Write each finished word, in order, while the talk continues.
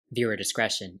Viewer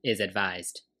discretion is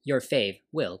advised. Your fave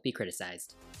will be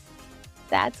criticized.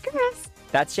 That's Chris.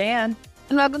 That's Shan.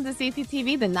 And welcome to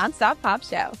CCTV, the nonstop pop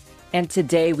show. And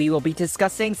today we will be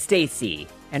discussing STAYC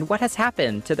and what has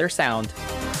happened to their sound.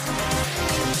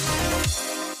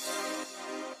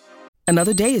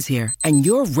 Another day is here, and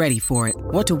you're ready for it.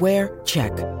 What to wear?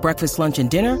 Check. Breakfast, lunch,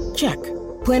 and dinner? Check.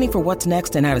 Planning for what's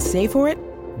next and how to save for it?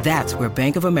 That's where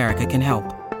Bank of America can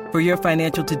help. For your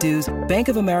financial to-dos, Bank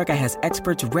of America has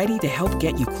experts ready to help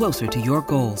get you closer to your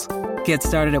goals. Get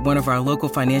started at one of our local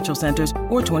financial centers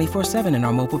or 24/7 in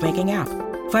our mobile banking app.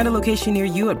 Find a location near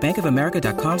you at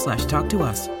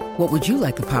bankofamerica.com/talktous. What would you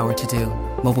like the power to do?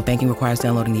 Mobile banking requires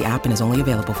downloading the app and is only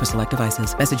available for select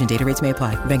devices. Message and data rates may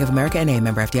apply. Bank of America N.A.,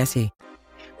 member FDIC.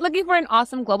 Looking for an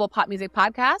awesome global pop music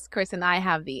podcast? Chris and I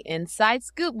have the inside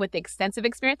scoop with extensive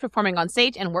experience performing on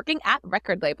stage and working at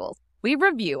record labels. We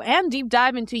review and deep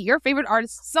dive into your favorite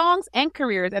artists' songs and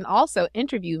careers, and also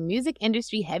interview music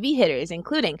industry heavy hitters,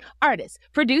 including artists,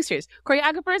 producers,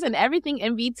 choreographers, and everything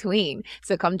in between.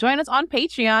 So come join us on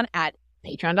Patreon at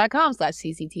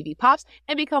patreon.com/cctvpops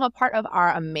and become a part of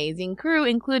our amazing crew,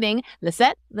 including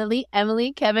Lisette, Lily,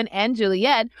 Emily, Kevin, and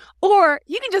Juliet. Or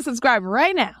you can just subscribe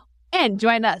right now and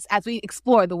join us as we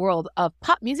explore the world of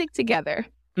pop music together.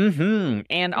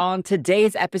 And on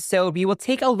today's episode, we will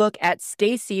take a look at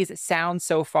STAYC's sound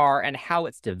so far and how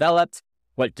it's developed,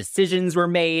 what decisions were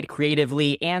made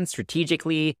creatively and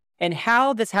strategically, and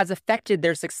how this has affected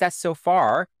their success so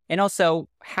far, and also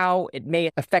how it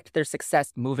may affect their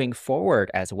success moving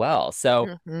forward as well.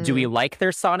 So do we like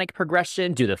their sonic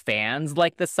progression? Do the fans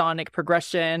like the sonic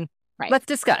progression? Right. Let's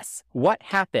discuss what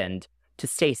happened to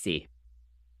STAYC.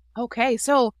 Okay,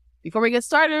 so before we get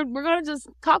started, we're going to just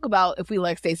talk about if we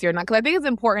like STAYC or not, because I think it's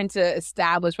important to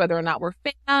establish whether or not we're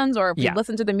fans or if we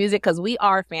listen to the music, because we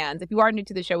are fans. If you are new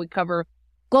to the show, we cover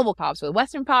global pop, so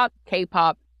Western pop,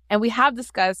 K-pop, and we have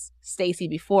discussed STAYC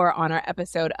before on our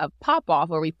episode of Pop Off,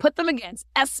 where we put them against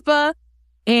aespa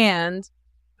and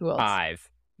who else?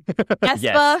 Five.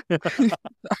 aespa.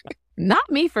 Not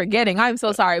me forgetting. I'm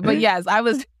so sorry. But yes, I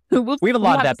was... We have a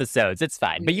lot of episodes. It's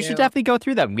fine. But you should definitely go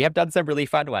through them. We have done some really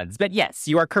fun ones. But yes,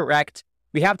 you are correct.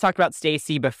 We have talked about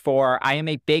STAYC before. I am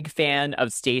a big fan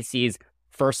of STAYC's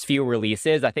first few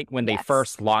releases. I think when they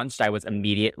first launched, I was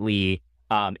immediately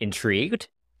intrigued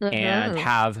and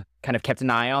have kind of kept an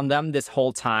eye on them this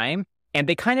whole time. And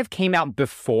they kind of came out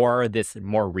before this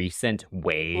more recent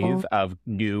wave of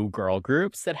new girl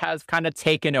groups that has kind of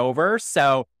taken over.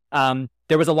 So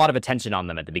there was a lot of attention on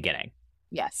them at the beginning.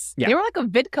 Yes. Yeah. They were like a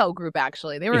VidCo group,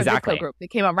 actually. They were a VidCo group. They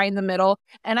came out right in the middle.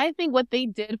 And I think what they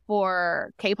did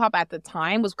for K-pop at the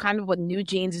time was kind of what New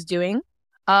Jeans is doing.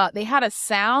 They had a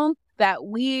sound that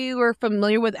we were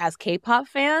familiar with as K-pop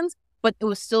fans, but it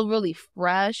was still really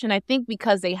fresh. And I think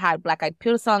because they had Black Eyed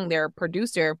Pilsung, their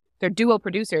producer, their duo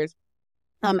producers,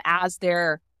 as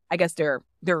their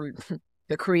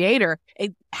the creator,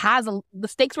 it has the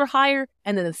stakes were higher,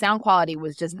 and then the sound quality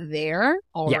was just there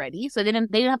already. So they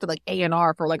didn't have to like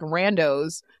A&R for like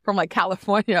randos from like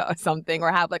California or something,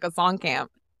 or have like a song camp.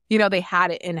 You know, they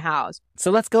had it in house. So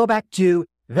let's go back to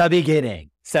the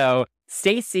beginning. So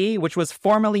STAYC, which was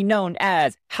formerly known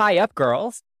as High Up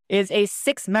Girls, is a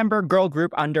 6-member girl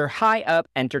group under High Up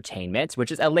Entertainment,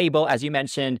 which is a label, as you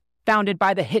mentioned, founded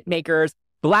by the hitmakers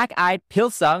Black Eyed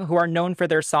Pilsung, who are known for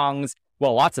their songs.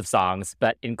 Well, lots of songs,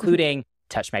 but including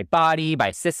Touch My Body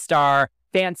by Sistar,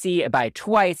 Fancy by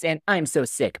Twice, and I'm So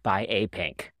Sick by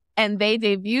A-Pink. And they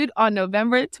debuted on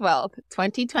November 12th,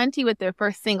 2020 with their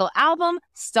first single album,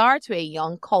 Star to a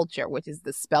Young Culture, which is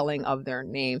the spelling of their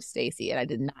name, STAYC. And I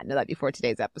did not know that before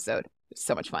today's episode. It's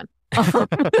so much fun.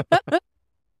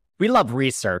 We love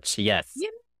research, yes. Yeah,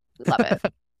 love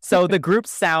it. So the group's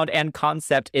sound and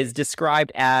concept is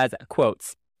described as,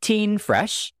 quotes, teen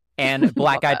fresh. And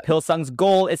Black Eyed Pilsung's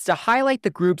goal is to highlight the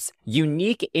group's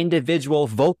unique individual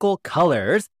vocal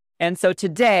colors. And so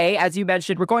today, as you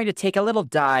mentioned, we're going to take a little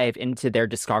dive into their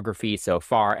discography so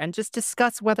far and just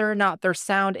discuss whether or not their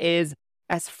sound is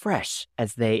as fresh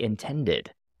as they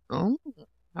intended. Oh.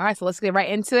 All right, so let's get right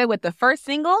into it with the first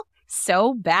single,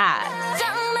 So Bad.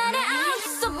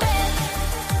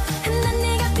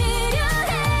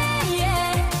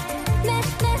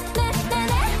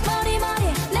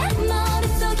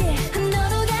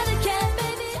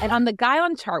 And on the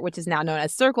Gaon chart, which is now known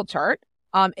as Circle Chart,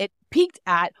 it peaked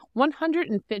at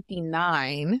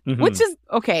 159, which is,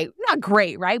 okay, not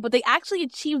great, right? But they actually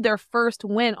achieved their first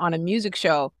win on a music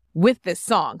show with this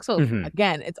song. So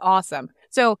again, it's awesome.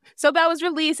 So Bad was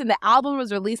released, and the album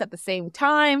was released at the same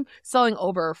time, selling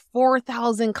over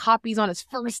 4,000 copies on its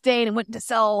first day, and it went to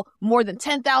sell more than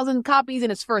 10,000 copies in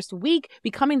its first week,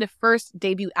 becoming the first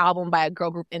debut album by a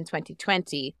girl group in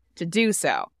 2020 to do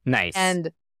so. Nice.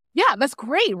 And yeah, that's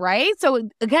great, right? So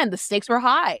again, the stakes were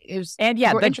high.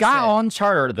 The Gaon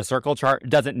chart or the Circle chart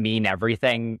doesn't mean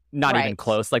everything, not even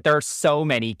close. Like there are so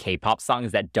many K-pop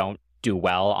songs that don't do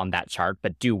well on that chart,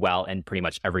 but do well in pretty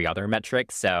much every other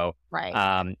metric. So,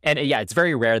 it's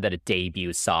very rare that a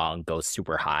debut song goes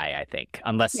super high, I think,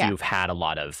 unless you've had a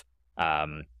lot of,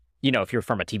 if you're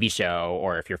from a TV show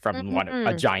or if you're from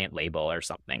a giant label or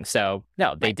something. So,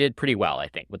 no, they did pretty well, I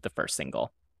think, with the first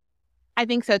single. I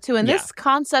think so, too. And this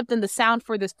concept and the sound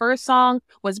for this first song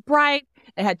was bright.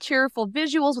 It had cheerful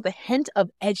visuals with a hint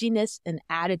of edginess and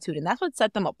attitude. And that's what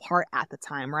set them apart at the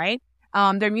time, right?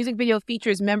 Their music video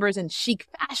features members in chic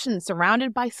fashion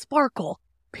surrounded by sparkle,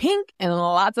 pink, and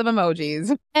lots of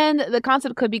emojis. And the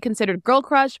concept could be considered girl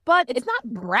crush, but it's not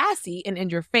brassy and in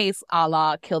your face a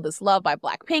la Kill This Love by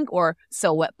Blackpink or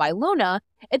So Wet by Luna.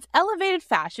 It's elevated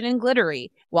fashion and glittery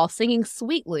while singing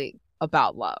sweetly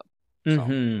about love.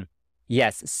 Mm-hmm.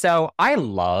 Yes. So I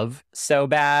love So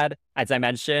Bad. As I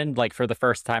mentioned, like for the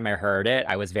first time I heard it,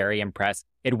 I was very impressed.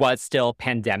 It was still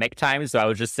pandemic time, so I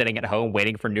was just sitting at home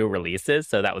waiting for new releases.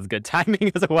 So that was good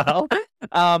timing as well.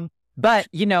 But,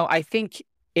 I think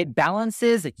it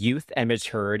balances youth and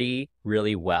maturity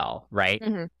really well, right?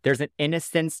 Mm-hmm. There's an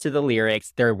innocence to the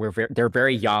lyrics. They're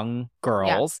very young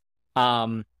girls.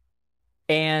 Yeah.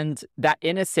 And that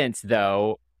innocence,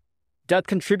 though, does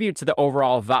contribute to the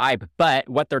overall vibe, but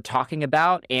what they're talking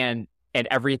about and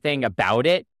everything about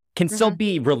it can still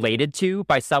be related to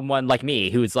by someone like me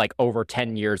who's like over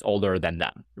 10 years older than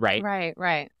them, right?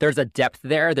 Right. There's a depth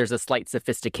there. There's a slight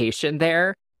sophistication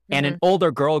there. And an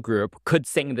older girl group could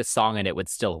sing this song and it would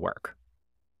still work.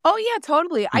 Oh, yeah,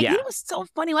 totally. I think it was so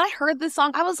funny. When I heard this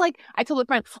song, I was like, I told a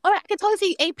friend, I can totally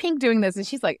see A-Pink doing this. And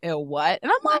she's like, ew, what?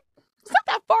 And I'm like, it's not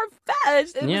that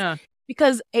far-fetched.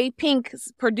 Because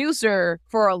A-Pink's producer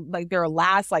for like their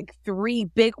last like 3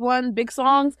 big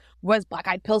songs was Black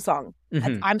Eyed Pill song.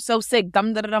 Mm-hmm. I'm So Sick,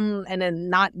 Dum Da Dum, and then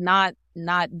not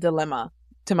Dilemma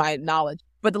to my knowledge,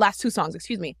 but the last 2 songs,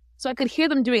 excuse me. So I could hear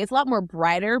them doing it. It's a lot more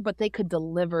brighter, but they could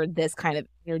deliver this kind of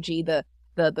energy. The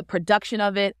production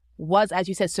of it was, as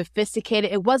you said,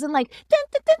 sophisticated. It wasn't like dun,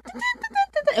 dun, dun, dun, dun, dun,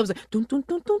 dun. It was like dun, dun,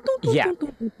 dun, dun, dun, yeah. Dun,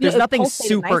 dun, dun. There's nothing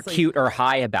super cute or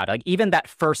high about it. Like even that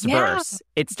first verse,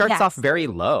 it starts off very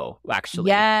low,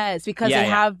 actually. Yes, because they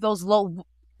have those low,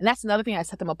 and that's another thing that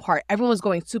set them apart. Everyone was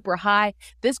going super high.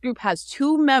 This group has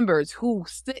 2 members who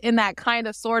sit in that kind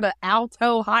of sort of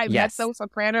alto, high, mezzo,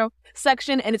 soprano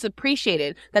section, and it's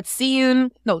appreciated. That's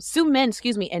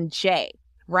Sumin, and Jay.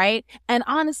 Right. And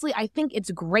honestly, I think it's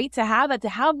great to have that,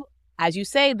 as you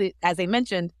say, as they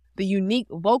mentioned, the unique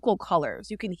vocal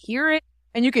colors. You can hear it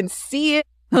and you can see it.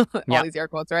 All these air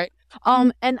quotes, right?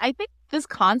 And I think this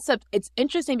concept, it's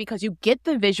interesting because you get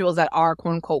the visuals that are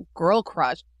quote unquote girl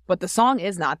crush, but the song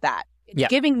is not that. It's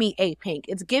giving me A-Pink.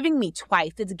 It's giving me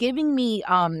Twice. It's giving me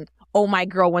Oh My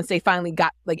Girl once they finally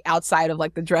got like outside of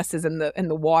like the dresses in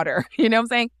the water. You know what I'm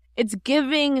saying? It's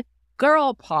giving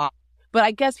girl pop. But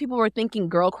I guess people were thinking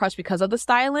girl crush because of the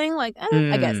styling, I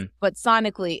guess. But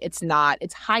sonically, it's not.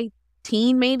 It's high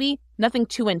teen, maybe. Nothing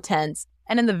too intense.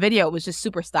 And in the video, it was just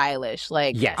super stylish.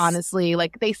 Honestly,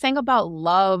 they sang about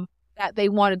love that they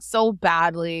wanted so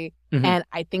badly. Mm-hmm. And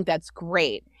I think that's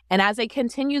great. And as they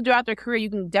continued throughout their career, you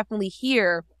can definitely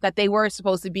hear that they were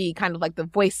supposed to be kind of like the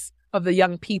voice of the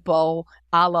young people,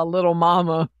 a la Little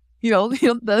Mama. Wow,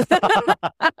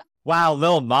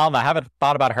 Little Mama. I haven't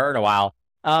thought about her in a while.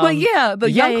 But the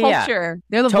young culture.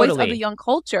 They're the voice of the young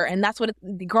culture. And that's what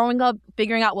growing up,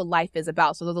 figuring out what life is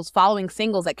about. So those following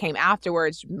singles that came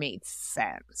afterwards made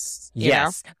sense.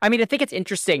 Yes. I mean, I think it's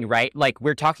interesting, right? Like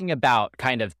we're talking about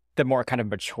kind of the more kind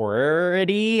of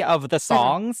maturity of the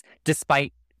songs,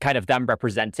 despite kind of them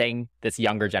representing this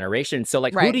younger generation. So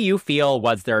who do you feel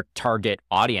was their target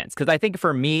audience? Because I think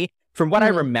for me, from what I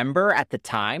remember at the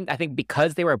time, I think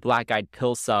because they were Black Eyed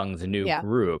Pill Sung's new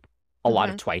group, a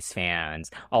lot of Twice fans,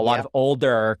 a lot of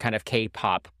older kind of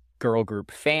K-pop girl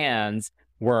group fans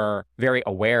were very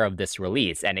aware of this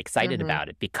release and excited about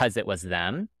it because it was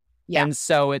them. Yeah. And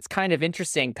so it's kind of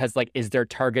interesting because is their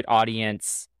target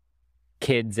audience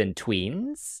kids and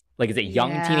tweens? Is it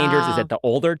young teenagers? Is it the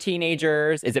older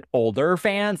teenagers? Is it older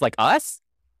fans like us?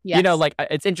 Yes.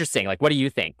 It's interesting. What do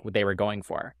you think they were going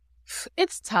for?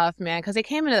 It's tough, man, because they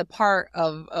came into the part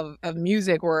of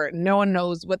music where no one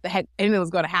knows what the heck anything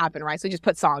was going to happen, right? So just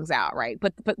put songs out, right?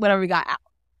 Put whatever we got out.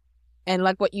 And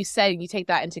like what you said, you take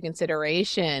that into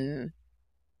consideration.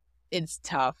 it's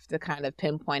tough to kind of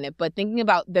pinpoint it. But thinking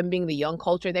about them being the young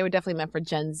culture, they were definitely meant for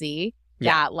Gen Z.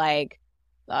 Yeah. That like,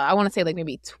 I want to say like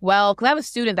maybe 12. Because I have a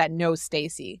student that knows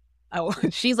STAYC. Oh,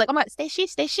 she's like, oh my,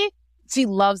 STAYC. She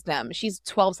loves them. She's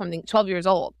 12 years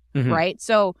old, right?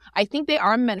 So I think they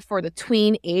are meant for the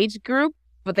tween age group,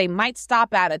 but they might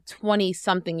stop at a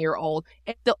 20-something-year-old.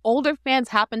 If the older fans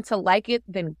happen to like it,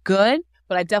 then good.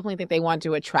 But I definitely think they want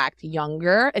to attract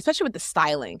younger, especially with the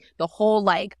styling. The whole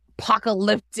like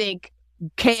apocalyptic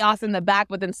chaos in the back,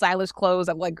 but then stylish clothes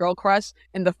of like Girl Crush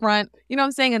in the front. You know what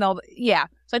I'm saying? And all yeah.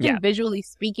 So I think visually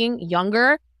speaking,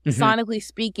 younger. Sonically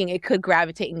speaking, it could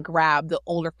gravitate and grab the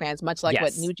older fans, much like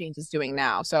what New Jeans is doing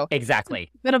now. So exactly,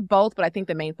 a bit of both, but I think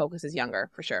the main focus is younger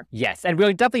for sure. Yes, and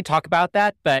we'll definitely talk about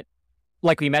that. But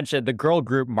like we mentioned, the girl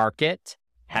group market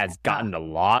has gotten a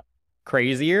lot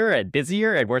crazier and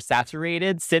busier and more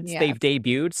saturated since they've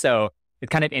debuted. So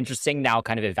it's kind of interesting now,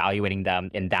 kind of evaluating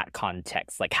them in that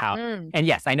context, like how. And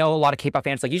yes, I know a lot of K-pop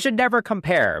fans like you should never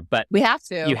compare, but we have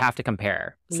to. You have to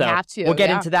compare. We have to. We'll get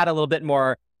into that a little bit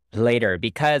more later,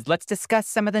 because let's discuss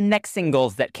some of the next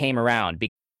singles that came around.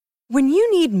 When you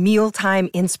need mealtime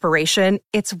inspiration,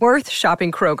 it's worth shopping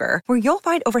Kroger, where you'll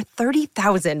find over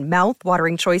 30,000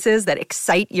 mouth-watering choices that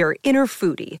excite your inner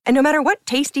foodie. And no matter what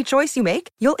tasty choice you make,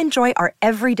 you'll enjoy our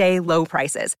everyday low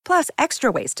prices, plus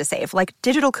extra ways to save, like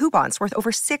digital coupons worth over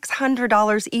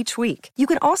 $600 each week. You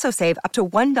can also save up to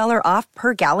 $1 off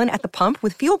per gallon at the pump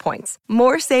with fuel points.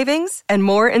 More savings and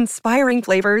more inspiring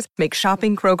flavors make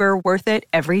shopping Kroger worth it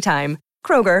every time.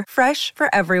 Kroger, fresh for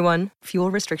everyone.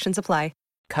 Fuel restrictions apply.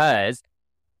 Because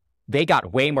they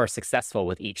got way more successful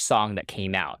with each song that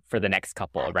came out for the next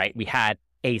couple, right? We had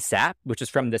ASAP, which is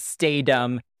from the Stay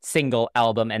single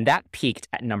album, and that peaked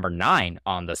at number 9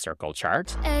 on the Circle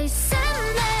chart.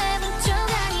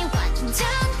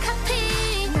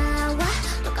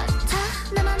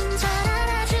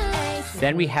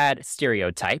 Then we had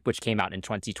Stereotype, which came out in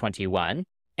 2021,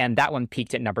 and that one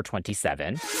peaked at number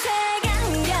 27.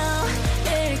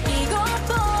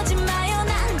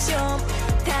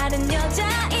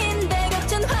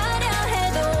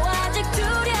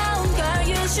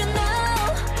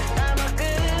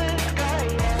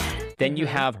 Then you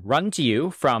have Run to You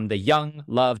from the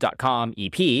YoungLove.com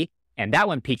EP, and that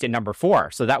one peaked at number 4.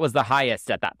 So that was the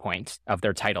highest at that point of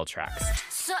their title tracks.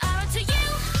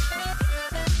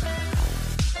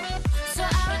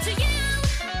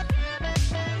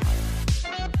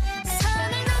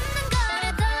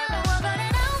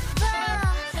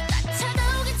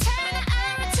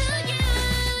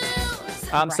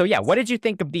 So yeah, what did you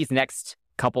think of these next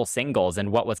couple singles,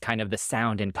 and what was kind of the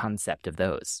sound and concept of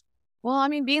those? Well, I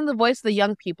mean, being the voice of the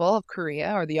young people of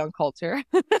Korea, or the young culture,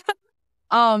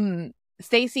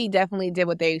 STAYC definitely did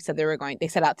what they said they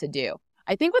set out to do.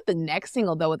 I think with the next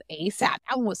single, though, with ASAP,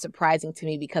 that one was surprising to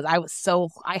me because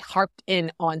I harped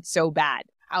in on so bad.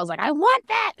 I was like, I want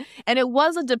that. And it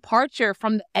was a departure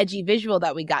from the edgy visual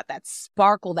that we got, that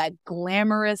sparkle, that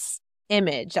glamorous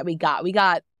image that we got. We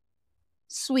got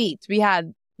sweet. We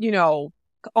had,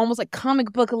 almost like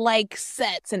comic book-like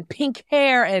sets and pink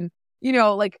hair and,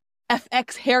 like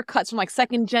FX haircuts from like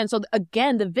second gen. So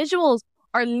again, the visuals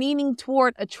are leaning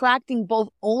toward attracting both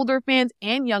older fans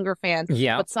and younger fans.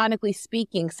 Yeah. But sonically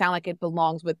speaking, sound like it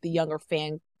belongs with the younger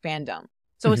fandom.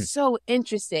 So it's so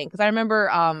interesting because I remember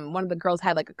one of the girls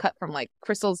had like a cut from like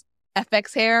Crystal's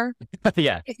FX hair.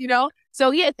 Yeah.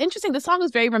 So yeah, it's interesting. The song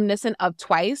was very reminiscent of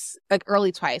Twice, like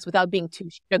early Twice, without being too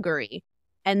sugary.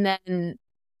 And then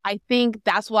I think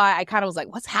that's why I kind of was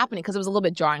like, what's happening? Because it was a little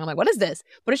bit jarring. I'm like, what is this?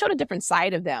 But it showed a different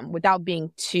side of them without being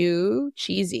too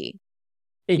cheesy.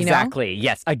 Exactly.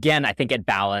 Yes. Again, I think it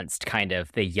balanced kind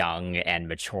of the young and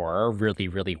mature really,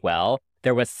 really well.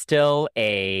 There was still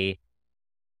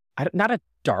not a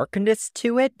darkness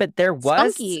to it, but there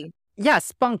was... Spunky. Yeah,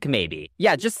 spunk maybe.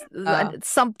 Yeah, just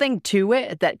something to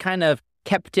it that kind of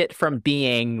kept it from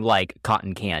being like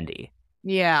cotton candy.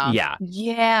 Yeah. Yeah.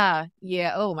 Yeah.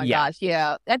 Yeah. Oh my gosh.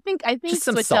 Yeah. I think just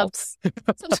some salts. a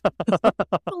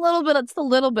little bit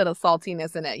of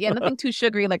saltiness in it. Yeah. Nothing too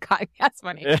sugary like cotton. That's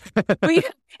funny.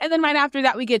 And then right after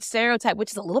that, we get Stereotype,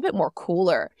 which is a little bit more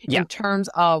cooler in terms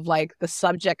of like the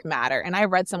subject matter. And I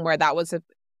read somewhere listen,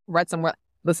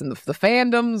 the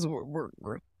fandoms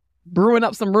were brewing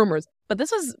up some rumors, but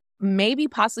this was maybe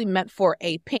possibly meant for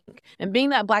a Pink. And being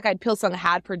that Black Eyed Peas song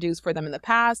had produced for them in the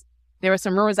past, there were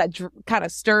some rumors that kind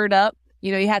of stirred up.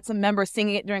 You had some members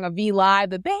singing it during a V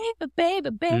Live, the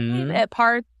baby at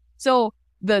part. So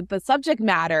the subject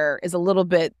matter is a little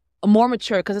bit more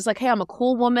mature because it's like, hey, I'm a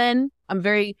cool woman. I'm a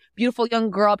very beautiful young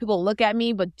girl. People look at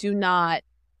me, but do not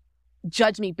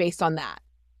judge me based on that.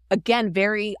 Again,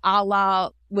 very a la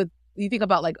with, you think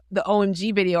about like the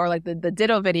OMG video or like the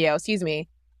Ditto video, excuse me,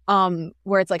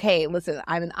 where it's like, hey, listen,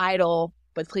 I'm an idol,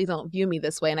 but please don't view me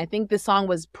this way. And I think this song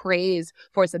was praised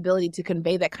for its ability to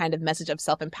convey that kind of message of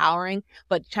self-empowering,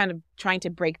 but trying to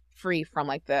break free from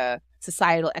like the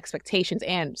societal expectations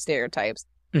and stereotypes.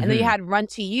 And then you had Run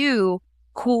to You,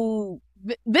 who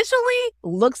visually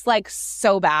looks like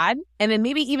so bad. And then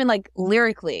maybe even like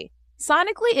lyrically,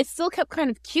 sonically, it still kept kind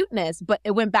of cuteness, but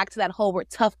it went back to that whole we're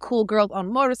tough, cool girls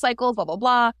on motorcycles, blah, blah,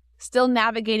 blah, still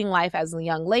navigating life as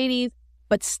young ladies,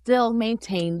 but still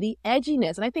maintain the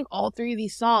edginess. And I think all three of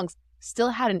these songs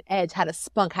still had an edge, had a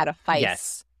spunk, had a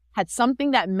feist, had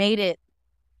something that made it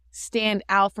stand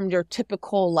out from your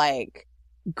typical like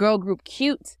girl group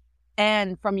cute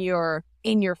and from your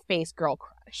in-your-face girl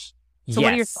crush. So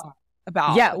what are your thoughts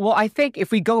about? Yeah, well, I think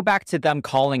if we go back to them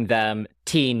calling them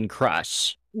teen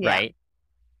crush, right?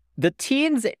 The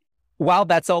teens, while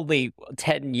that's only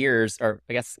 10 years, or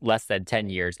I guess less than 10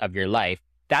 years of your life,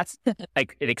 that's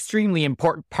like an extremely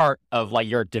important part of like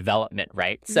your development,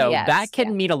 right? So that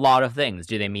can mean a lot of things.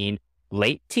 Do they mean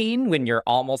late teen when you're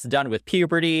almost done with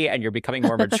puberty and you're becoming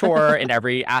more mature in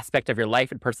every aspect of your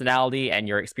life and personality and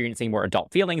you're experiencing more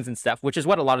adult feelings and stuff, which is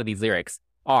what a lot of these lyrics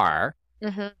are,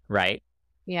 right?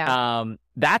 Yeah.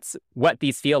 That's what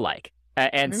these feel like.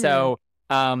 And so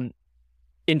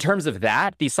in terms of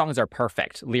that, these songs are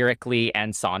perfect lyrically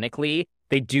and sonically.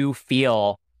 They do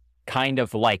feel kind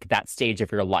of like that stage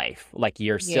of your life. Like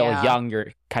you're still young,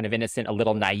 you're kind of innocent, a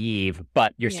little naive,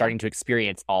 but you're starting to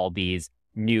experience all these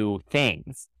new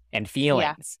things and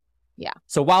feelings. Yeah.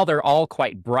 So while they're all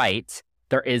quite bright,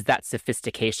 there is that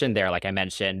sophistication there, like I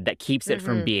mentioned, that keeps it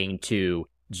from being too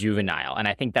juvenile. And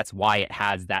I think that's why it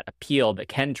has that appeal that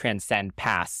can transcend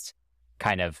past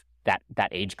kind of that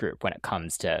age group when it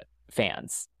comes to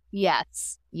fans.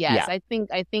 Yes. I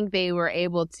think they were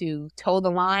able to toe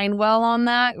the line well on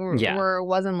that. Where it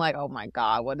wasn't like, oh my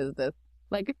God, what is this?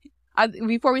 Like,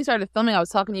 before we started filming, I was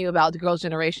talking to you about the Girls'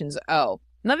 Generation's Oh.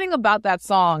 Nothing about that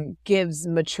song gives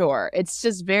mature. It's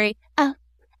just very,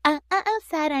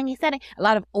 사랑해. A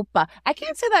lot of oppa. I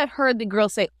can't say that I heard the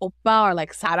girls say oppa or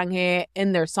like 사랑해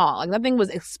in their song. Like nothing was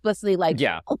explicitly like,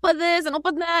 oppa this and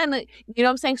oppa that. And, you know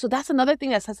what I'm saying? So that's another thing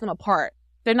that sets them apart.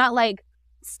 They're not like,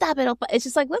 stop it, oppa. It's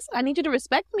just like, listen, I need you to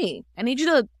respect me. I need you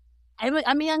to,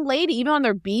 I'm a young lady. Even on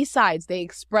their B-sides, they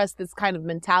express this kind of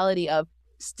mentality of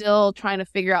still trying to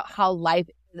figure out how life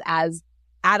is as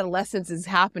adolescence is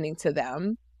happening to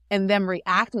them and them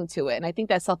reacting to it. And I think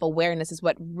that self-awareness is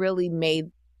what really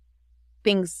made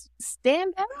things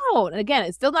stand out. And again,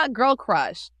 it's still not girl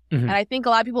crush. And I think a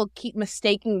lot of people keep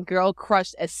mistaking girl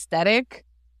crush aesthetic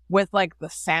with like the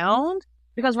sound,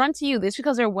 because Run to You, this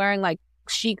because they're wearing like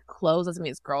chic clothes doesn't mean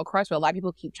it's girl crush, but a lot of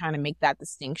people keep trying to make that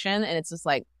distinction, and it's just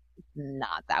like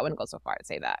not that. I wouldn't go so far to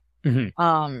say that.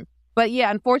 But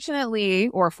yeah, unfortunately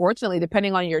or fortunately,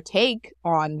 depending on your take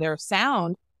on their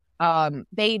sound,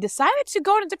 they decided to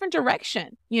go in a different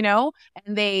direction, you know,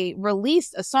 and they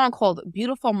released a song called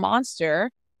Beautiful Monster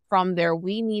from their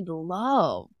We Need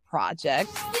Love project.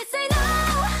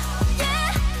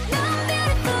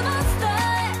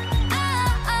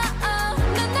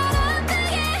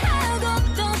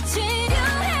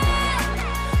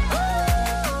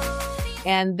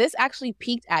 And this actually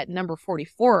peaked at number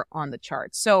 44 on the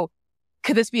charts. So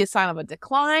could this be a sign of a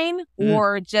decline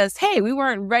or just, hey, we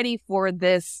weren't ready for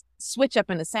this switch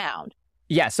up in the sound?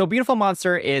 Yeah, so Beautiful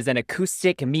Monster is an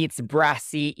acoustic meets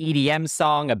brassy EDM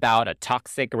song about a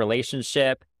toxic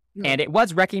relationship. And it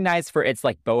was recognized for its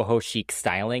like boho chic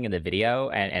styling in the video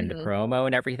and the promo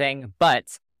and everything.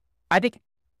 But I think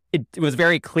it was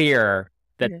very clear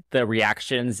that the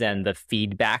reactions and the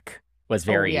feedback was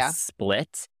very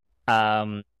split.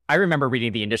 I remember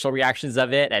reading the initial reactions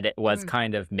of it, and it was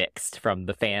kind of mixed from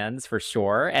the fans for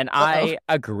sure. And I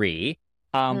agree.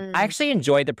 I actually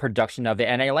enjoy the production of it,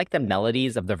 and I like the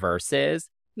melodies of the verses.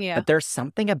 Yeah. But there's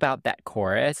something about that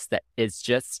chorus that is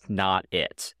just not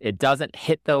it. It doesn't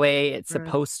hit the way it's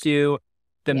supposed to.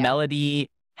 The melody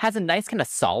has a nice kind of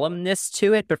solemnness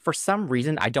to it, but for some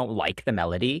reason, I don't like the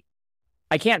melody.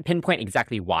 I can't pinpoint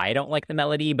exactly why I don't like the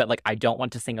melody, but like I don't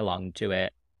want to sing along to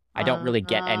it. I don't really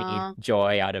get any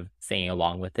joy out of singing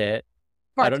along with it.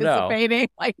 I don't know.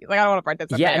 Like I don't want to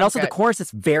participate. Yeah, and also the chorus is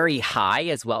very high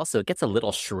as well, so it gets a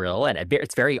little shrill, and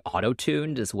it's very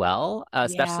auto-tuned as well,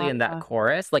 especially in that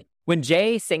chorus. Like when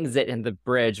Jay sings it in the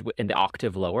bridge in the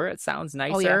octave lower, it sounds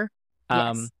nicer.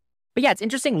 But yeah, it's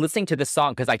interesting listening to this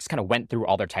song because I just kind of went through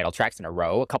all their title tracks in a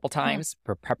row a couple times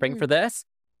for prepping for this,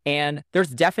 and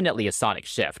there's definitely a sonic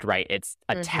shift, right? It's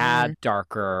a tad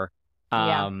darker.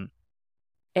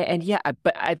 And yeah,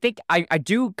 but I think I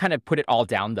do kind of put it all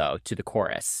down, though, to the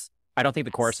chorus. I don't think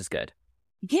the chorus is good.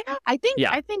 Yeah, I think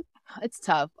it's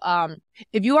tough.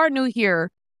 If you are new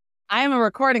here, I am a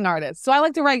recording artist, so I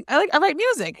like to write. I write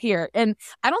music here, and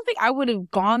I don't think I would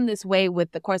have gone this way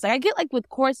with the chorus. Like I get like with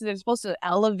choruses, they're supposed to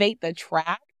elevate the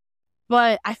track,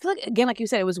 but I feel like again, like you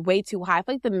said, it was way too high. I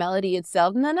feel like the melody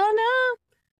itself, na na na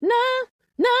na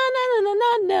na na na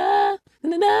na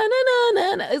na na na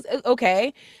na na. It's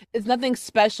okay. It's nothing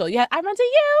special. Yeah, I run to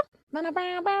you.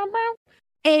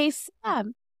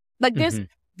 ASAP. Like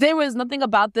there was nothing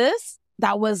about this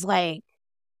that was like,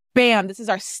 bam, this is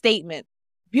our statement.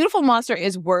 Beautiful Monster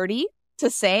is wordy to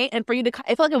say, and for you to,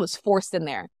 I feel like it was forced in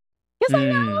there. Yes, I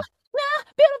know, nah,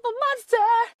 beautiful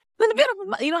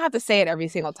monster. You don't have to say it every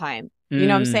single time. You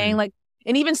know what I'm saying? Like,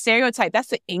 and even stereotype, that's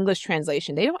the English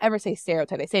translation. They don't ever say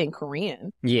stereotype. They say it in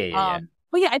Korean. Yeah.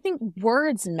 But yeah, I think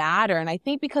words matter. And I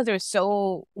think because they're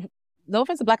so, no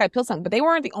offense to Black Eyed Peas song, but they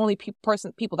weren't the only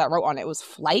people that wrote on it. It was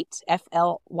Flight,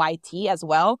 Flyt as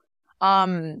well.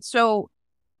 So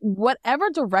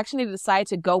whatever direction they decide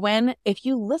to go in, if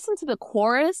you listen to the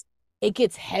chorus, it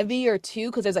gets heavier too,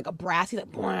 because there's like a brassy,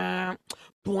 like, blah,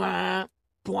 blah,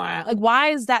 blah. Like, why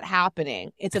is that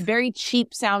happening? It's a very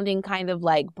cheap sounding kind of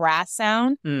like brass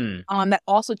sound, that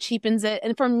also cheapens it.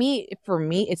 And for me,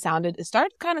 it started to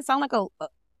kind of sound like a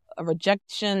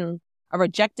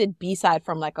rejected B-side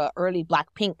from like a early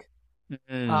Blackpink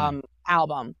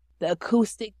album, the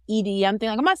acoustic EDM thing.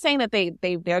 Like, I'm not saying that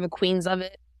they're the queens of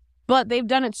it, but they've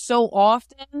done it so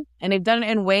often, and they've done it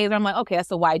in ways where I'm like, okay, that's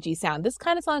the YG sound. This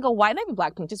kind of sounds like not even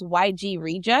Blackpink, just YG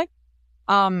reject.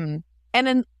 And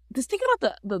then just thinking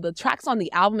about the tracks on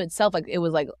the album itself, like it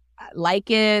was like I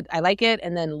Like It,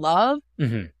 and then Love.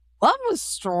 Love was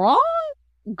strong,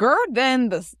 then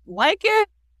the Like It,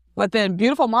 but then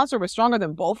Beautiful Monster was stronger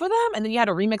than both of them, and then you had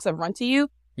a remix of Run to You.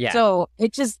 Yeah. So I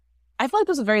feel like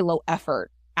this was a very low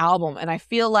effort album, and I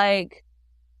feel like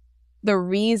the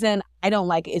reason I don't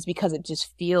like it is because it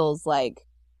just feels like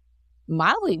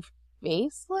mildly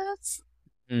faceless.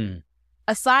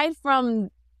 Aside from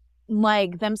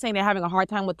like them saying they're having a hard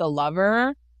time with the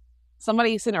lover,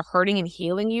 somebody sitting there hurting and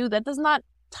healing you, that does not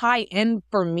tie in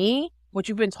for me what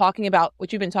you've been talking about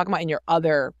in your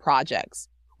other projects,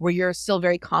 where you're still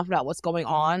very confident about what's going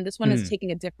on. This one is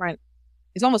taking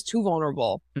it's almost too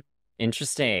vulnerable.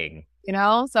 Interesting. You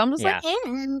know? So I'm just like, they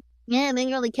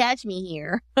didn't really catch me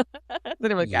here. They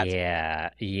didn't really catch me. Yeah,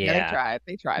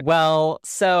 they tried. Well,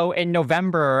 so in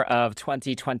November of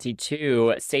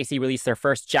 2022, STAYC released their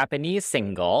first Japanese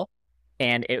single,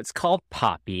 and it's called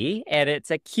Poppy, and it's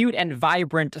a cute and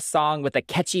vibrant song with a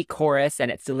catchy chorus,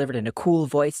 and it's delivered in a cool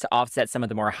voice to offset some of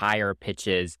the more higher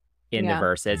pitches in the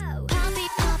verses.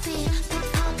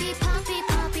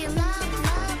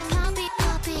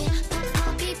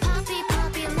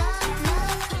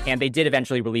 And they did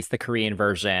eventually release the Korean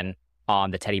version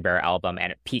on the Teddy Bear album,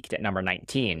 and it peaked at number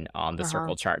 19 on the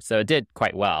Circle chart. So it did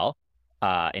quite well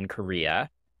in Korea.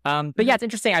 But yeah, it's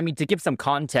interesting. I mean, to give some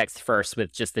context first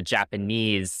with just the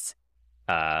Japanese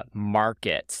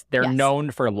market, they're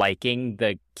known for liking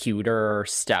the cuter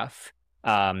stuff.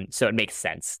 So it makes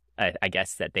sense, I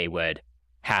guess, that they would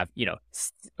have,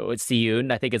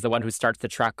 Siyun, I think, is the one who starts the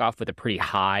track off with a pretty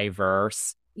high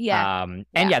verse.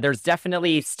 There's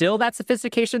definitely still that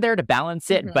sophistication there to balance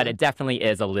it, but it definitely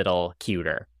is a little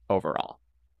cuter overall.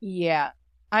 Yeah.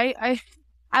 I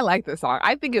like this song.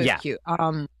 I think it was cute.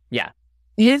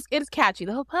 It's catchy.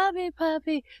 The whole puppy,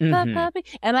 puppy.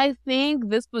 And I think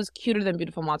this was cuter than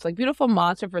Beautiful Monster. Like Beautiful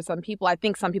Monster for some people, I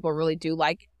think some people really do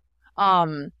like it.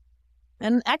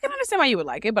 And I can understand why you would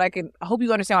like it, but I hope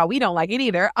you understand why we don't like it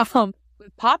either.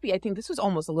 With Poppy, I think this was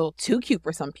almost a little too cute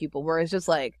for some people, where it's just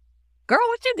like, girl,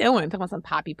 what you doing? Talking about some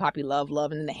poppy, love.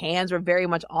 And then the hands were very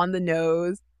much on the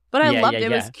nose. But I loved it.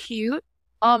 It was cute.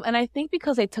 And I think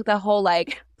because they took that whole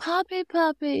like, poppy,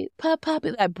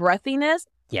 that breathiness.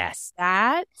 Yes.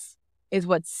 That is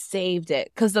what saved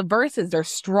it. Because the verses, they're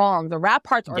strong. The rap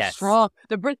parts are strong.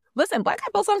 Listen, Black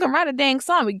Eyed Peas song can write a dang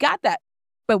song. We got that.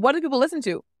 But what do people listen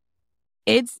to?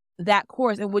 It's that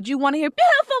chorus. And would you want to hear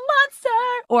Beautiful Monster?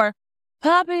 Or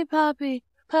poppy, poppy?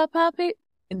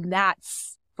 And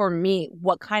that's, for me,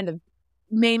 what kind of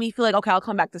made me feel like, okay, I'll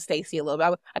come back to STAYC a little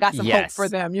bit. I got some hope for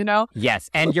them, you know? Yes,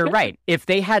 and you're right. If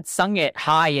they had sung it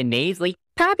high and nasally,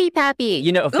 Poppy,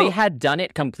 if they had done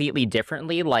it completely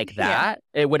differently like that,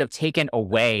 it would have taken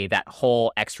away that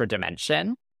whole extra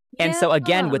dimension. And so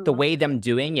again, with the way them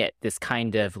doing it, this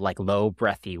kind of like low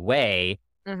breathy way,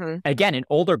 again, an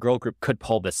older girl group could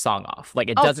pull this song off. Like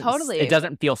it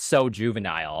doesn't feel so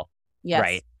juvenile.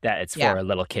 Right? That it's for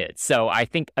little kids. So I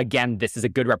think, again, this is a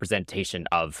good representation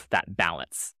of that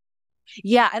balance.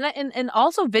 Yeah, and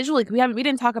also visually, we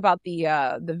didn't talk about the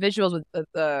visuals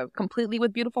with completely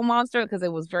with Beautiful Monster because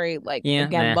it was very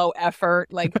low effort,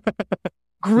 like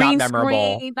green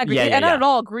screen, not at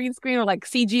all green screen or like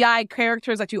CGI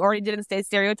characters that you already did in State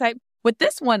Stereotype. With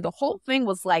this one, the whole thing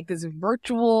was like this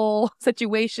virtual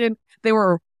situation. They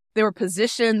were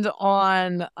positioned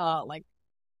on like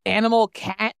animal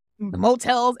cat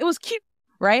motels. It was cute,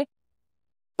 right?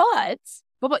 But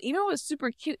even though it was super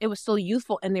cute, it was still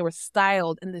youthful, and they were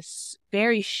styled in this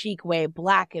very chic way,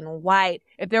 black and white.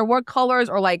 If there were colors,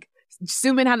 or like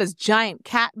Sumin had this giant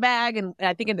cat bag, and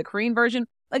I think in the Korean version,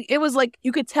 like it was like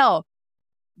you could tell,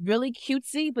 really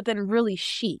cutesy, but then really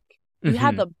chic. You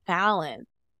had the balance,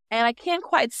 and I can't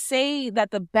quite say that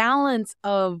the balance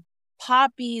of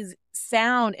Poppy's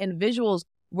sound and visuals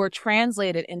were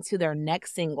translated into their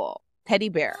next single, Teddy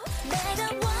Bear.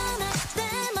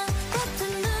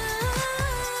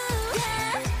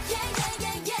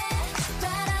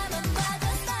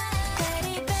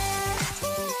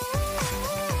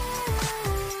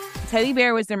 Teddy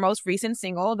Bear was their most recent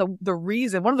single. One of the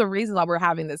reasons why we're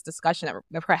having this discussion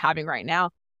that we're having right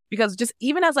now, because just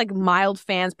even as like mild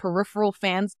fans, peripheral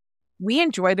fans, we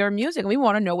enjoy their music and we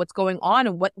want to know what's going on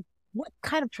and what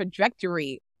kind of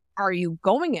trajectory are you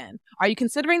going in? Are you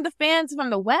considering the fans from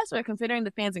the West, or are you considering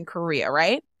the fans in Korea,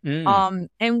 right? And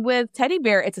with Teddy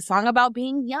Bear, it's a song about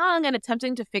being young and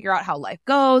attempting to figure out how life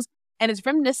goes, and it's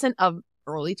reminiscent of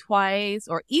early Twice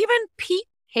or even peak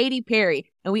Katy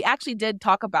Perry. And we actually did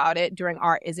talk about it during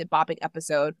our Is It Bopping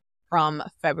episode from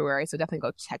February. So definitely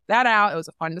go check that out. It was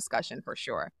a fun discussion for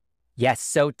sure. Yes.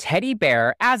 So Teddy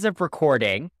Bear, as of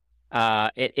recording,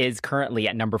 it is currently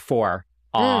at number 4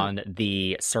 on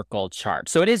the Circle chart.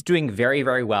 So it is doing very,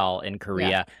 very well in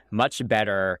Korea. Much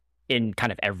better in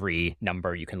kind of every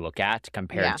number you can look at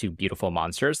compared to Beautiful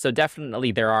Monsters. So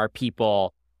definitely there are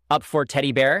people up for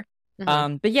Teddy Bear.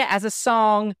 But yeah, as a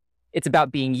song, it's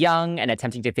about being young and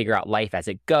attempting to figure out life as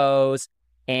it goes.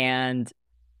 And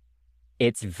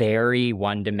it's very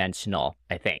one-dimensional,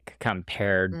 I think,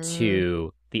 compared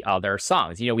to the other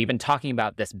songs. You know, we've been talking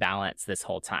about this balance this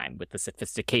whole time with the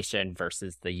sophistication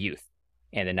versus the youth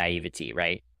and the naivety,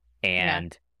 right?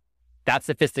 And that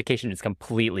sophistication is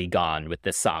completely gone with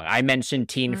this song. I mentioned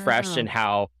Teen Fresh and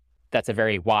how that's a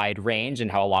very wide range,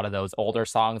 and how a lot of those older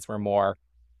songs were more,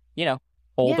 you know,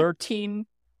 older teen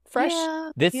fresh.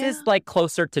 This is like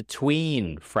closer to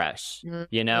tween fresh,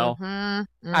 you know?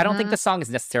 I don't think the song is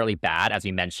necessarily bad, as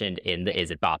we mentioned in the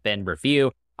Is It Boppin'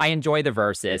 review. I enjoy the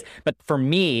verses, but for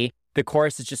me, the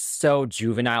chorus is just so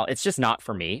juvenile. It's just not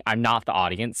for me. I'm not the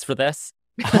audience for this.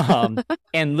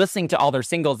 And listening to all their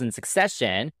singles in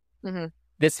succession,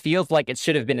 this feels like it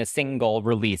should have been a single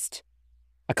released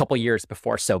a couple years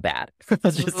before So Bad.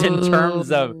 Just in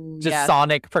terms of just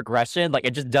sonic progression, like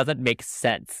it just doesn't make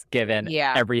sense given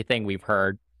everything we've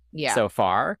heard so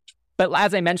far. But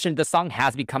as I mentioned, the song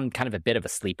has become kind of a bit of a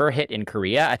sleeper hit in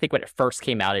Korea. I think when it first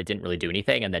came out, it didn't really do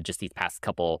anything. And then just these past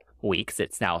couple weeks,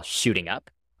 it's now shooting up.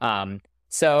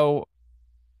 So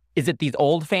is it these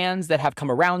old fans that have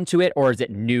come around to it, or is it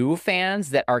new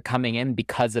fans that are coming in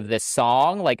because of this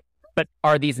song? Like, but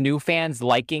are these new fans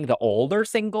liking the older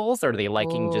singles, or are they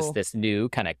liking just this new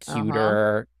kind of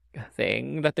cuter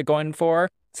thing that they're going for?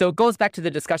 So it goes back to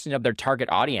the discussion of their target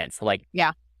audience. Like,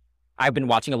 I've been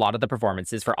watching a lot of the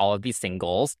performances for all of these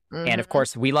singles. And of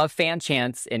course, we love fan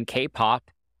chants in K-pop.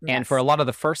 And for a lot of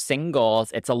the first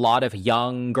singles, it's a lot of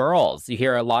young girls. You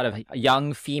hear a lot of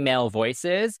young female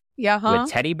voices. With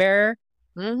Teddy Bear,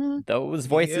 those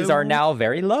voices are now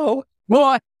very low.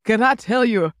 Boy, can I tell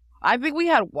you, I think we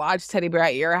had watched Teddy Bear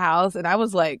at your house, and I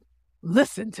was like,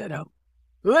 listen to them.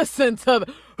 Listen to them.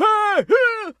 I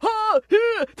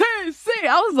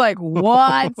was like,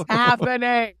 what's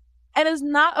happening? And it's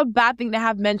not a bad thing to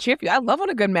have men cheer for you. I love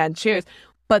when a good man cheers.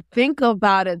 But think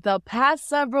about it. The past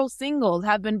several singles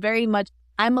have been very much,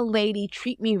 I'm a lady,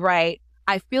 treat me right.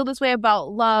 I feel this way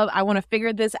about love. I want to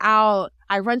figure this out.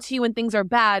 I run to you when things are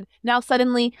bad. Now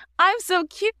suddenly, I'm so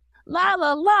cute. La,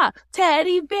 la, la.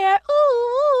 Teddy Bear.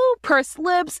 Ooh. Pursed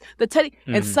lips. The teddy.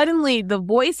 And suddenly, the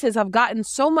voices have gotten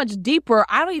so much deeper,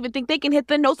 I don't even think they can hit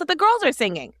the notes that the girls are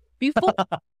singing. Before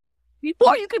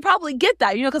you could probably get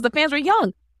that, you know, because the fans were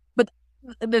young. But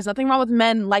there's nothing wrong with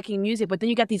men liking music. But then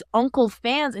you got these uncle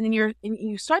fans, and then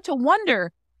you start to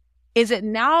wonder, is it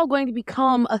now going to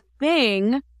become a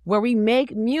thing where we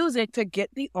make music to get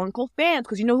the uncle fans?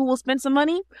 Because you know who will spend some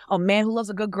money? A man who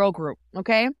loves a good girl group,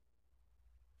 okay?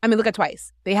 I mean, look at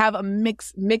Twice. They have a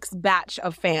mixed batch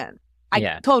of fans.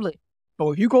 Totally. But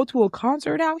if you go to a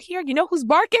concert out here, you know who's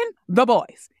barking? The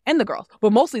boys and the girls,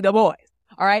 but mostly the boys.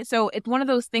 All right? So it's one of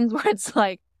those things where it's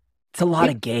like, It's a lot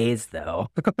of gays, though,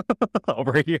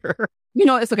 over here.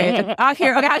 It's okay. Out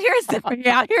here it's different.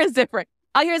 Yeah, out here it's different.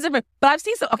 But I've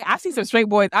seen some straight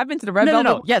boys. I've been to the Red Velvet.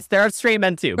 No. Yes, there are straight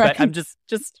men too, but I'm just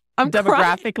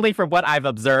demographically crying. From what I've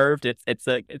observed, it's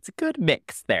a good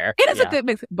mix there. It is a good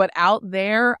mix, but out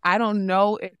there, I don't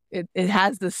know. It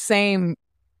has the same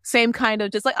kind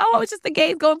of just like, oh, it's just the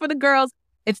gays going for the girls.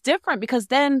 It's different because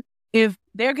then if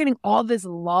they're getting all this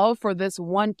love for this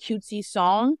one cutesy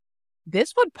song,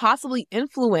 this would possibly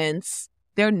influence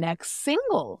their next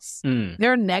singles,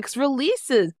 their next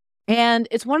releases. And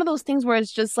it's one of those things where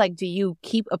it's just like, do you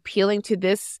keep appealing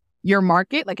to your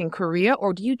market, like in Korea,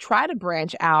 or do you try to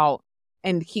branch out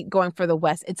and keep going for the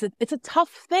West? It's a tough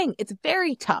thing. It's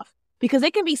very tough because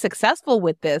they can be successful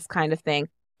with this kind of thing,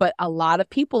 but a lot of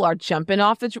people are jumping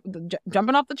off the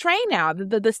train now.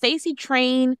 The STAYC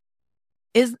train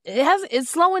is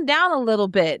slowing down a little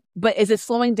bit, but is it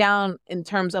slowing down in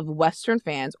terms of Western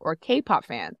fans or K-pop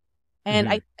fans?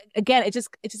 And it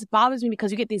just bothers me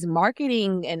because you get these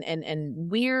marketing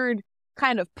and weird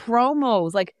kind of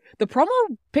promos. Like the promo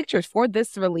pictures for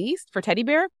this release for Teddy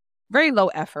Bear, very low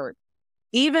effort.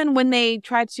 Even when they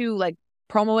tried to like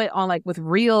promo it on like with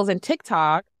Reels and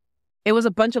TikTok, it was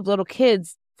a bunch of little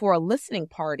kids for a listening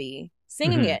party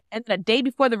singing it. And the day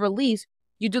before the release,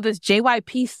 you do this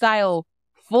JYP style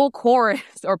full chorus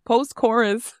or post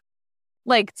chorus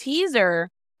like teaser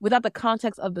without the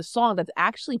context of the song that's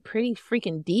actually pretty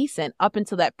freaking decent up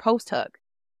until that post hook.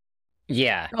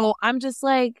 Yeah. So I'm just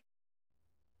like,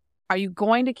 are you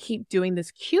going to keep doing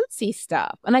this cutesy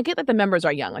stuff? And I get that the members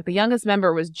are young. Like the youngest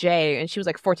member was Jay, and she was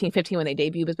like 14, 15 when they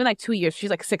debuted. It's been like 2 years. She's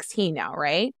like 16 now,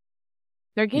 right?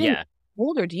 They're getting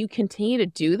older. Do you continue to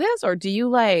do this, or do you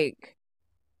like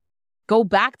go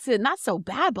back to not so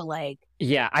bad, but like...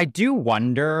 Yeah, I do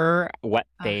wonder what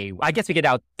I guess we could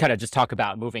kind of just talk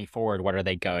about moving forward. What are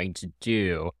they going to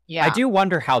do? Yeah. I do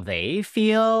wonder how they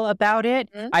feel about it.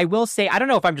 I will say, I don't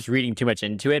know if I'm just reading too much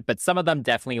into it, but some of them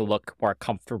definitely look more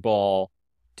comfortable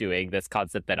doing this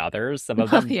concept than others. Some of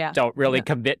them don't really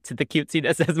commit to the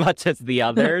cutesiness as much as the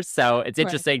others. So it's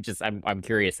interesting. Just I'm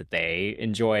curious if they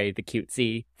enjoy the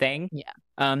cutesy thing. Yeah.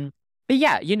 But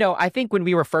yeah, I think when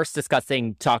we were first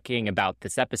talking about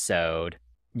this episode,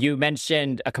 you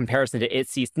mentioned a comparison to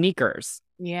ITZY sneakers.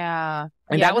 Yeah.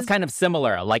 And that was kind of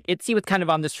similar. Like ITZY was kind of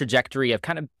on this trajectory of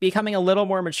kind of becoming a little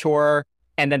more mature.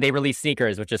 And then they released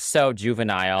sneakers, which is so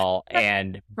juvenile.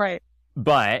 And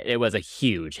but it was a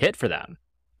huge hit for them.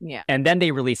 Yeah. And then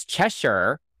they released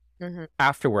Cheshire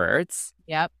afterwards.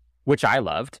 Yep. Which I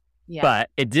loved. Yeah. But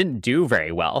it didn't do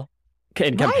very well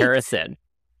in comparison.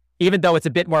 Even though it's a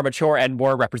bit more mature and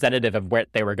more representative of where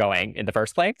they were going in the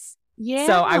first place. Yeah.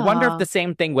 So I wonder if the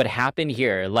same thing would happen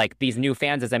here. Like these new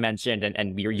fans, as I mentioned,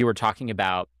 and you were talking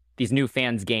about these new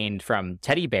fans gained from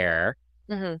Teddy Bear.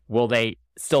 Will they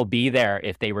still be there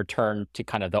if they return to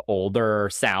kind of the older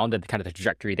sound and kind of the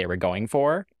trajectory they were going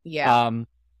for? Yeah.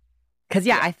 Because,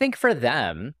 I think for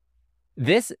them,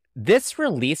 this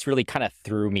release really kind of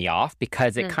threw me off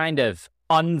because it kind of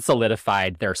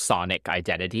unsolidified their sonic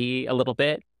identity a little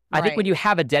bit. I think when you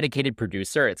have a dedicated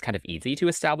producer, it's kind of easy to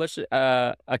establish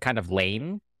a kind of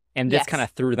lane, and this kind of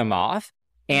threw them off.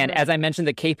 And as I mentioned,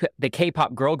 the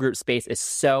K-pop girl group space is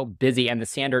so busy, and the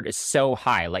standard is so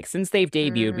high. Like since they've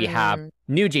debuted, we have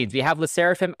New Jeans, we have LE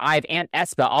SSERAFIM, IVE, and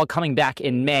aespa all coming back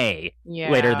in May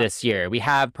later this year. We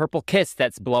have Purple Kiss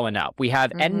that's blowing up. We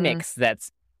have NMIXX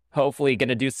that's hopefully going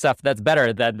to do stuff that's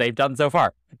better than they've done so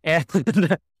far. And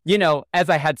as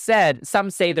I had said, some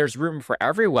say there's room for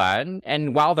everyone.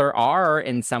 And while there are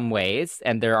in some ways,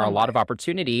 and there are a lot of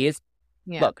opportunities,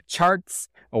 look, charts,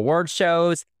 award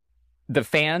shows, the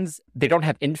fans, they don't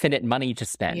have infinite money to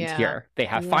spend here. They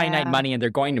have finite money, and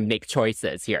they're going to make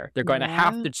choices here. They're going to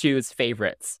have to choose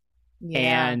favorites.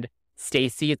 And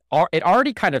STAYC, it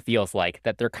already kind of feels like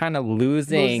that they're kind of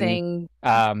losing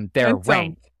their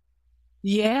rank.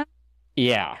 Yeah.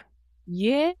 Yeah.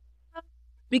 Yeah.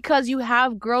 Because you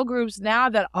have girl groups now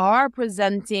that are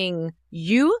presenting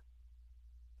youth,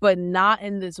 but not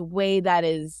in this way that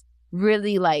is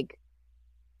really like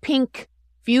pink,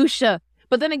 fuchsia.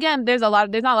 But then again, there's not a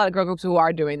lot of girl groups who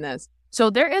are doing this. So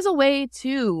there is a way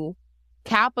to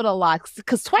capitalize,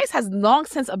 because TWICE has long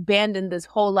since abandoned this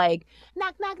whole like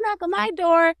knock, knock, knock on my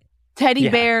door, teddy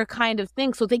bear kind of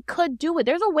thing. So they could do it.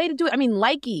 There's a way to do it. I mean,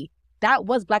 Likey, that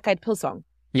was Black Eyed Pills song,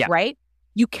 right?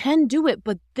 You can do it,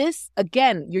 but this,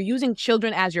 again, you're using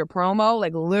children as your promo,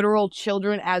 like literal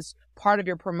children as part of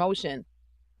your promotion.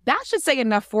 That should say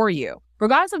enough for you.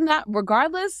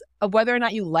 Regardless of whether or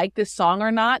not you like this song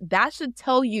or not, that should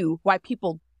tell you why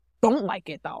people don't like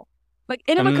it, though. Like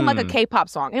anyone can like a K-pop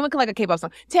song. Anyone can like a K-pop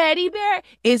song. Teddy bear,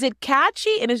 is it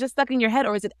catchy and it's just stuck in your head,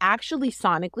 or is it actually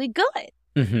sonically good?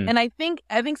 Mm-hmm. And I think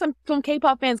some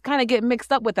K-pop fans kind of get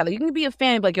mixed up with that. Like, you can be a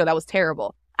fan and be like, yo, that was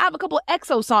terrible. I have a couple of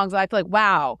EXO songs that I feel like,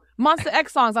 wow. Monster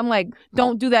X songs, I'm like,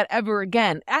 don't do that ever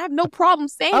again. I have no problem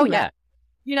saying that. Yeah.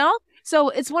 You know? So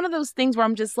it's one of those things where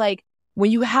I'm just like,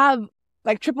 when you have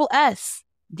like Triple S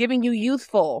giving you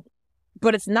youthful,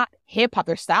 but it's not hip hop.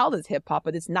 Their style is hip hop,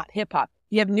 but it's not hip hop.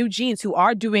 You have New Jeans who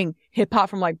are doing hip hop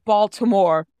from like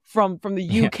Baltimore, from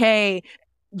the UK.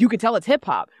 You can tell it's hip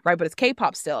hop, right? But it's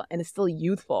K-pop still, and it's still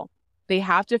youthful. They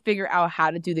have to figure out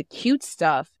how to do the cute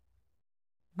stuff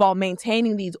while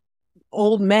maintaining these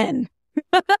old men,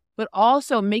 but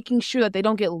also making sure that they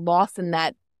don't get lost in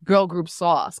that girl group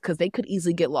sauce, because they could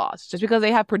easily get lost. Just because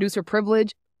they have producer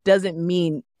privilege doesn't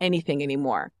mean anything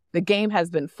anymore. The game has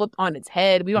been flipped on its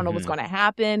head. We don't know what's going to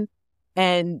happen.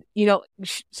 And, you know,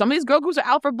 some of these girl groups are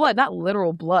out for blood, not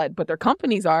literal blood, but their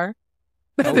companies are.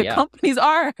 Companies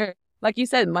are. Like you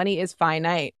said, money is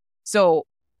finite. So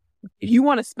if you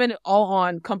want to spend it all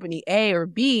on company A or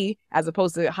B as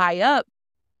opposed to high up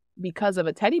because of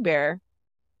a teddy bear,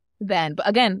 then, but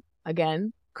again,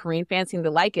 Korean fans seem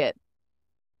to like it.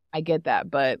 I get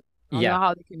that, but I don't know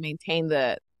how they can maintain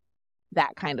that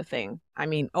kind of thing. I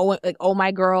mean, Oh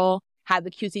My Girl had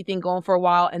the cutesy thing going for a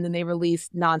while, and then they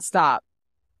released Nonstop.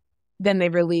 Then they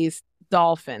released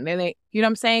Dolphin. Then they, you know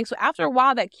what I'm saying? So after a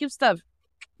while, that cute stuff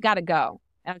gotta go.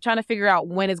 And I'm trying to figure out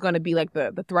when it's going to be like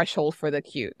the threshold for the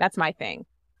cute. That's my thing.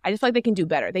 I just feel like they can do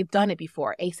better. They've done it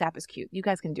before. ASAP is cute. You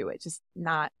guys can do it. Just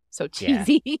not so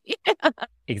cheesy. Yeah.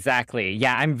 Exactly.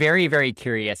 Yeah, I'm very, very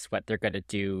curious what they're going to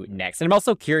do next. And I'm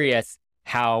also curious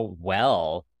how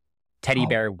well Teddy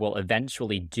Bear will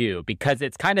eventually do, because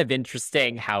it's kind of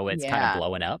interesting how it's kind of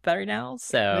blowing up right now.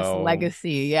 So this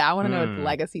legacy. Yeah, I want to know its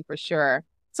legacy for sure.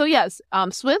 So yes,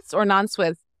 Swifts or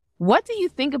non-Swifts, what do you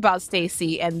think about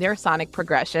STAYC and their sonic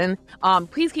progression?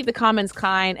 Please keep the comments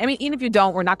kind. I mean, even if you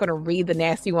don't, we're not going to read the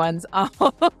nasty ones.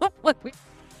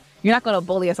 You're not going to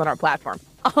bully us on our platform.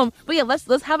 But yeah,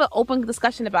 let's have an open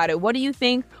discussion about it. What do you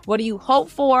think? What do you hope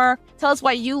for? Tell us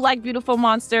why you like Beautiful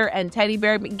Monster and Teddy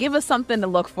Bear. Give us something to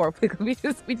look for, because we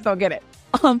just don't get it.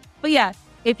 But yeah,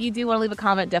 if you do want to leave a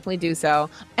comment, definitely do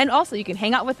so. And also, you can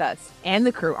hang out with us and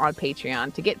the crew on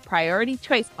Patreon to get priority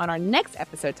choice on our next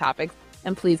episode topics.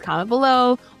 And please comment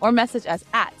below or message us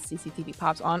at CCTV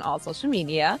Pops on all social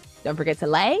media. Don't forget to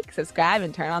like, subscribe,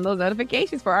 and turn on those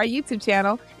notifications for our YouTube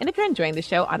channel. And if you're enjoying the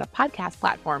show on a podcast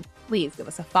platform, please give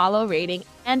us a follow, rating,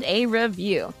 and a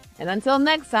review. And until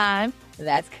next time,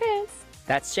 that's Chris.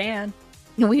 That's Shan.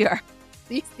 We are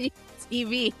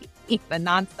CCTV, the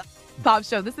nonstop pop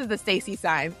show. This is the STAYC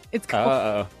sign. It's cool.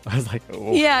 I was like,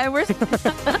 oh. Yeah, we're...